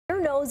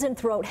Ear, Nose, and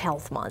Throat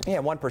Health Month. Yeah,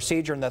 one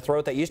procedure in the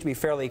throat that used to be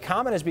fairly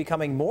common is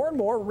becoming more and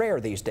more rare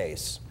these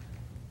days.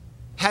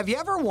 Have you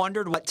ever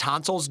wondered what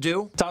tonsils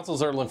do?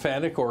 Tonsils are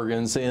lymphatic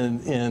organs,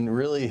 and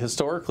really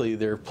historically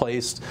they're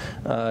placed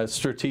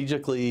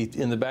strategically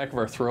in the back of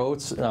our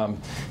throats.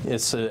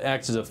 It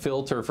acts as a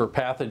filter for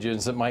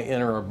pathogens that might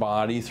enter our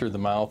body through the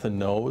mouth and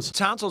nose.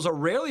 Tonsils are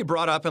rarely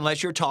brought up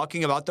unless you're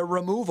talking about the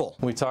removal.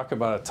 When we talk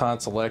about a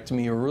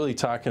tonsillectomy, we're really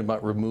talking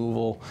about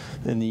removal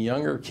in the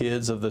younger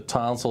kids of the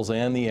tonsils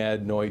and the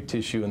adenoid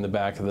tissue in the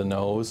back of the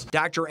nose.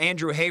 Dr.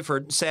 Andrew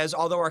Heaford says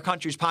although our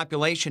country's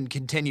population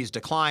continues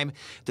to climb,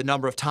 the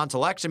number of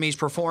tonsillectomies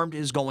performed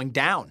is going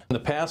down. In the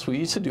past, we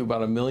used to do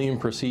about 1 million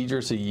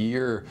procedures a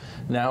year.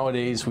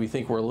 Nowadays, we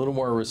think we're a little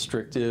more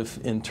restrictive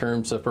in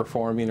terms of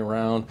performing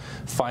around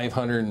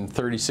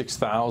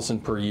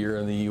 536,000 per year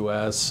in the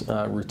U.S.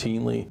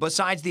 Routinely.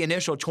 Besides the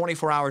initial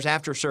 24 hours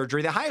after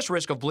surgery, the highest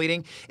risk of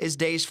bleeding is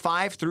days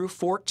 5 through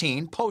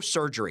 14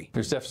 post-surgery.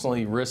 There's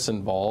definitely risks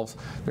involved.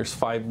 There's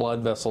 5 blood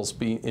vessels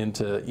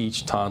into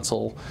each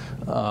tonsil,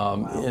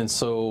 and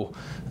so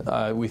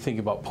we think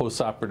about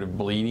post-operative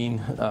bleeding.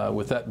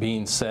 With that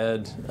being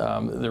said,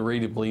 the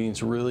rate of bleeding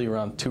is really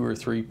around 2 or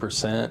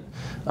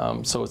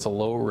 3%, so it's a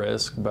low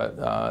risk, but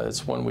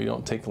it's one we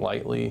don't take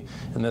lightly,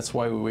 and that's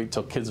why we wait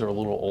till kids are a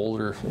little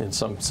older in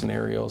some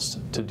scenarios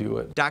to do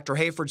it. Dr.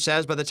 Heaford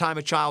says by the time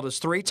a child is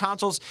 3,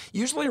 tonsils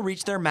usually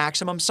reach their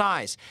maximum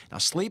size. Now,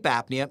 sleep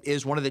apnea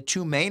is one of the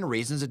 2 main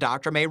reasons a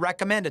doctor may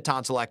recommend a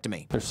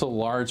tonsillectomy. They're so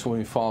large when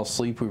we fall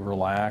asleep, we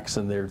relax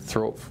and their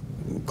throat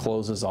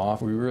closes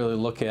off. We really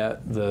look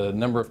at the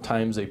number of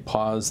times they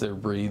pause their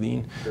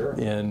breathing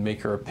and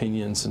make our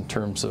opinions in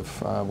terms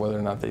of whether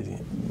or not they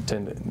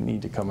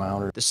need to come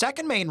out. The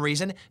second main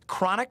reason,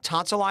 chronic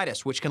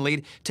tonsillitis, which can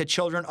lead to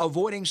children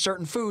avoiding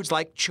certain foods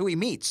like chewy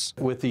meats.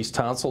 With these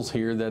tonsils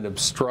here, that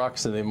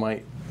obstructs and they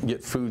might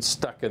get food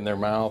stuck in their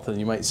mouth, and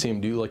you might see them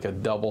do like a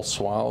double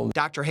swallow.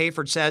 Dr.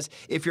 Heaford says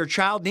if your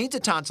child needs a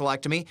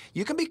tonsillectomy,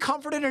 you can be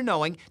comforted in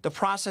knowing the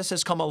process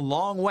has come a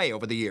long way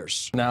over the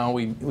years. Now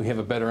we have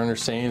a better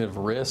understanding of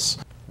risks.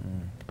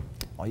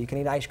 Well, you can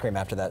eat ice cream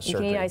after that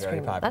surgery. You can eat ice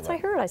cream. Popular. That's what I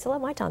heard. I still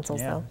have my tonsils,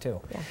 though. Too.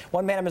 Yeah.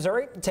 One man in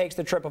Missouri takes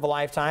the trip of a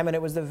lifetime, and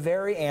it was the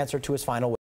very answer to his final wish.